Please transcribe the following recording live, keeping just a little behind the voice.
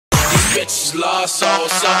bitches love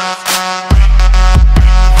salsa.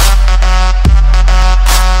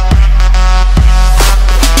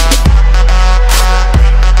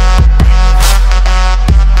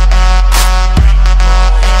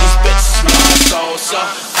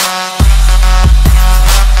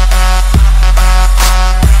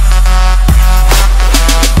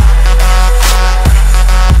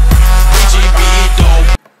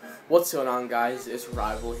 What's going on, guys? It's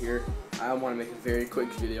Rival here. I want to make a very quick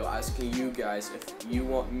video asking you guys if you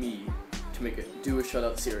want me to do a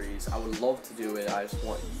shutout series. I would love to do it. I just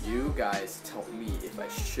want you guys to tell me if I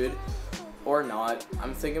should or not.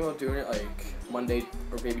 I'm thinking about doing it like Monday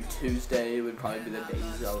or maybe Tuesday would probably be the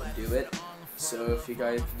days that I would do it. So if you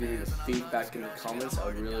guys give me the feedback in the comments, I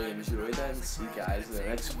would really enjoy that, and see you guys in the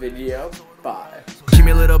next video. Bye. Give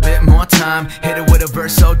me a little bit more time, hit it with a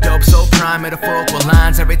verse so dope, so prime, metaphorical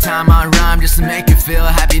lines every time I rhyme, just to make you feel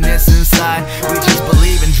happiness inside. We just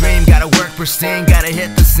believe and dream, gotta work pristine, gotta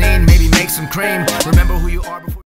hit the scene, maybe make some cream. Remember who you are before